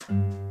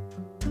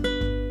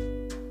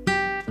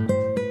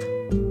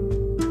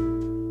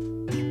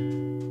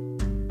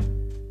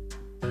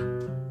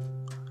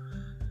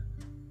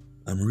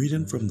I'm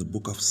reading from the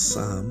book of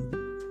Psalm,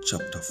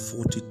 chapter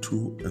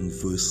 42 and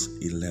verse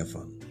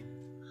 11.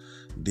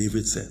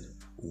 David said,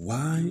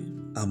 "Why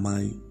am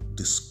I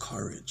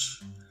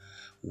discouraged?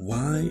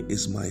 Why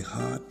is my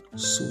heart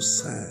so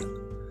sad?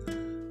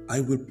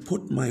 I will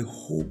put my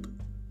hope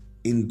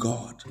in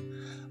God.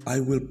 I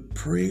will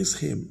praise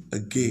Him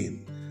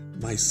again,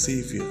 my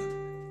Savior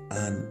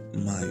and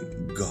my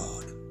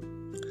God."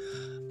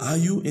 Are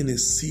you in a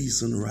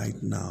season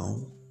right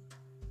now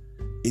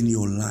in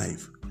your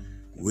life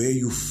where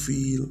you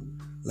feel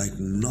like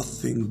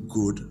nothing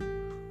good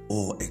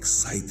or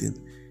exciting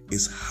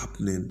is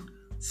happening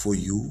for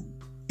you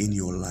in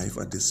your life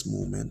at this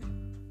moment?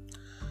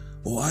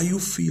 Or are you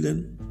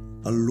feeling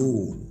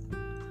alone,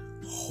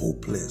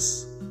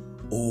 hopeless,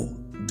 or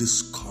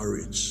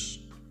discouraged?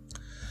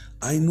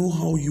 I know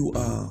how you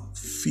are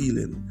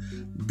feeling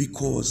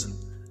because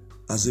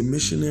as a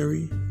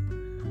missionary,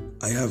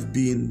 I have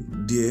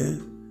been there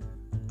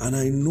and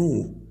I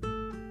know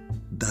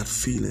that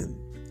feeling.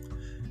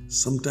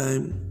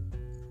 Sometimes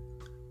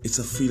it's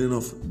a feeling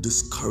of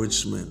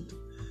discouragement.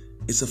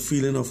 It's a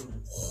feeling of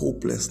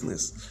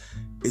hopelessness.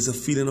 It's a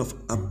feeling of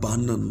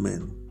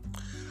abandonment.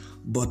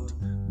 But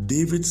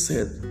David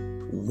said,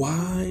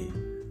 "Why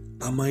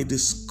am I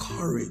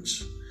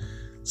discouraged?"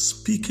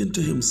 Speaking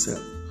to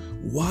himself,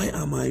 why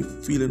am I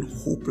feeling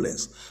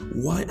hopeless?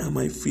 Why am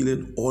I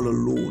feeling all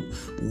alone?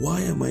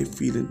 Why am I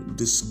feeling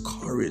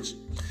discouraged?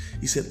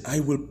 He said, "I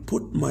will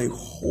put my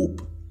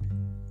hope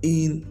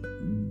in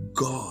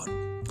God."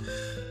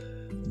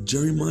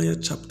 Jeremiah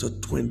chapter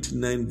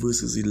 29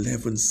 verses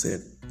 11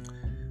 said,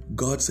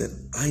 God said,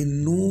 "I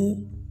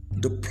know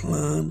the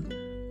plan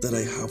that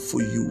I have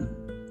for you.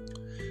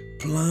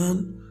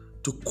 Plan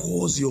to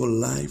cause your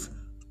life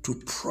to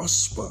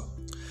prosper.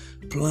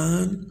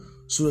 Plan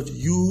so that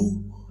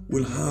you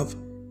will have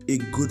a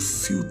good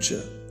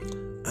future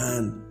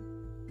and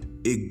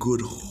a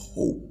good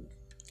hope."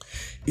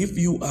 If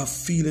you are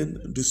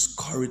feeling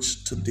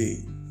discouraged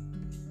today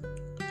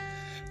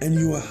and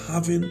you are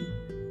having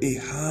a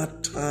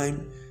hard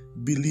time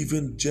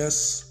believing,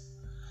 just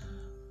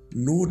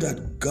know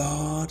that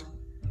God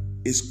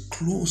is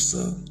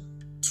closer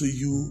to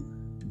you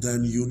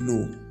than you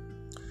know.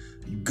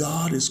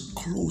 God is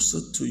closer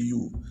to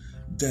you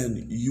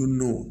than you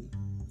know.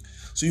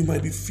 So you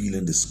might be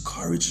feeling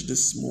discouraged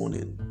this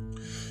morning.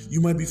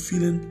 You might be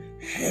feeling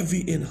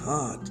heavy in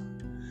heart.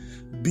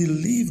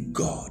 Believe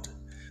God.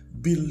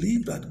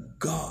 Believe that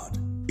God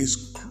is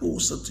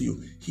closer to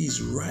you.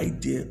 He's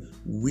right there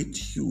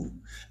with you.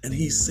 And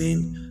He's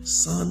saying,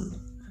 "Son,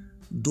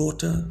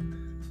 daughter,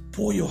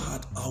 pour your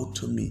heart out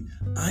to me.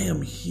 I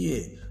am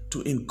here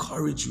to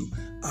encourage you.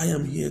 I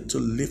am here to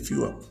lift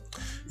you up."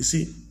 You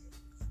see,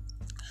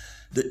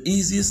 the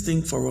easiest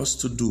thing for us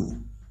to do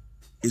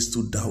is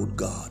to doubt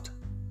God,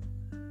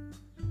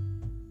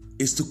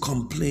 is to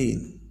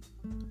complain,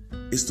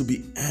 is to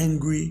be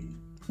angry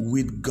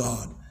with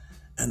God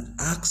and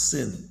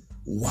asking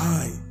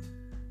why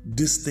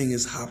this thing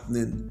is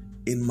happening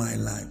in my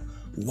life.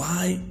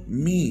 Why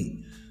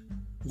me?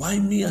 Why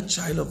me, a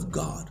child of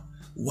God?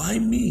 Why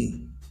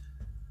me?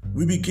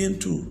 We begin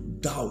to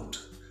doubt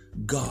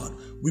God.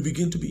 We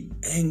begin to be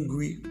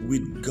angry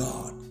with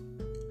God.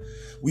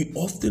 We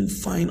often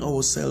find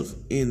ourselves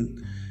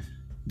in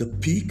the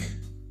peak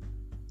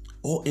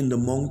or in the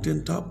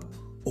mountaintop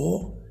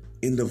or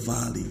in the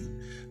valley.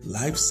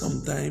 Life,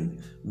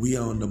 sometimes we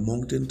are on the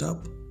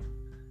mountaintop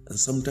and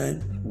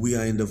sometimes we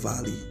are in the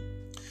valley.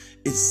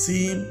 It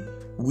seems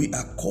we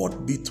are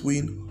caught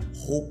between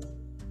hope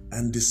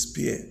and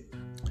despair.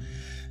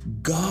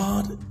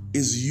 God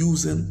is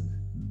using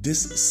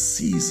this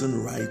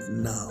season right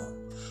now.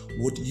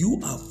 What you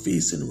are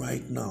facing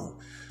right now,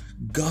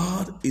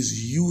 God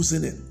is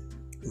using it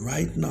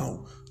right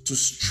now to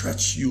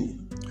stretch you,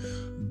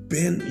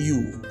 bend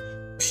you,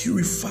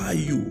 purify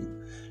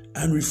you,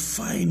 and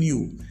refine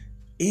you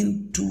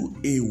into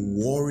a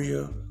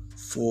warrior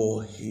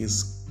for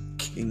His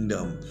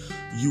kingdom.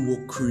 You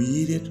were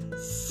created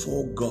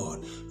for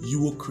God.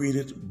 You were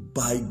created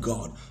by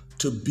God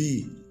to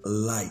be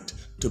light,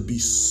 to be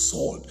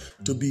salt,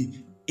 to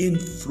be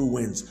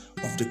influence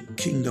of the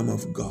kingdom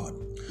of God.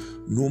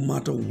 No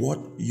matter what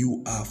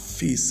you are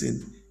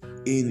facing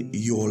in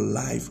your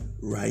life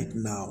right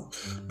now,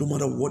 no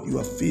matter what you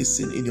are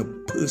facing in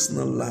your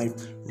personal life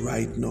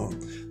right now,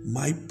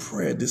 my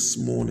prayer this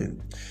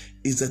morning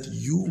is that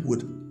you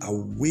would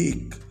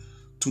awake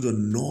to the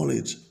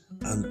knowledge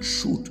and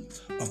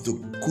truth of the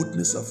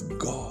goodness of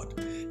God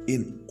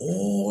in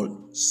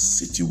all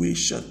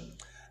situation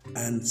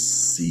and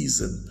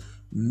season,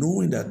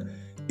 knowing that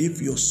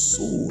if your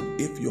soul,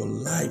 if your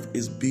life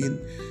is being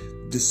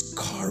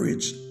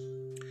discouraged,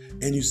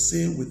 and you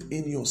say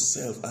within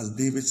yourself, as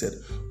David said,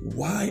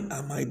 "Why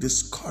am I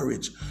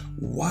discouraged?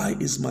 Why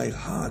is my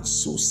heart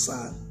so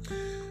sad?"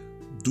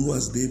 Do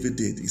as David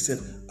did. He said,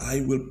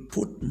 "I will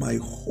put my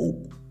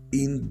hope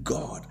in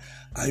God.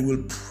 I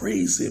will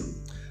praise Him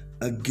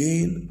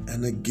again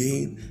and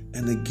again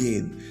and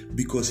again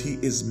because He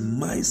is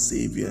my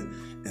Savior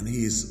and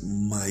He is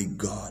my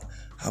God."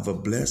 Have a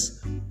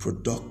blessed,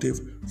 productive,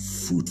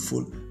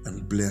 fruitful,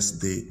 and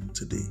blessed day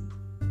today.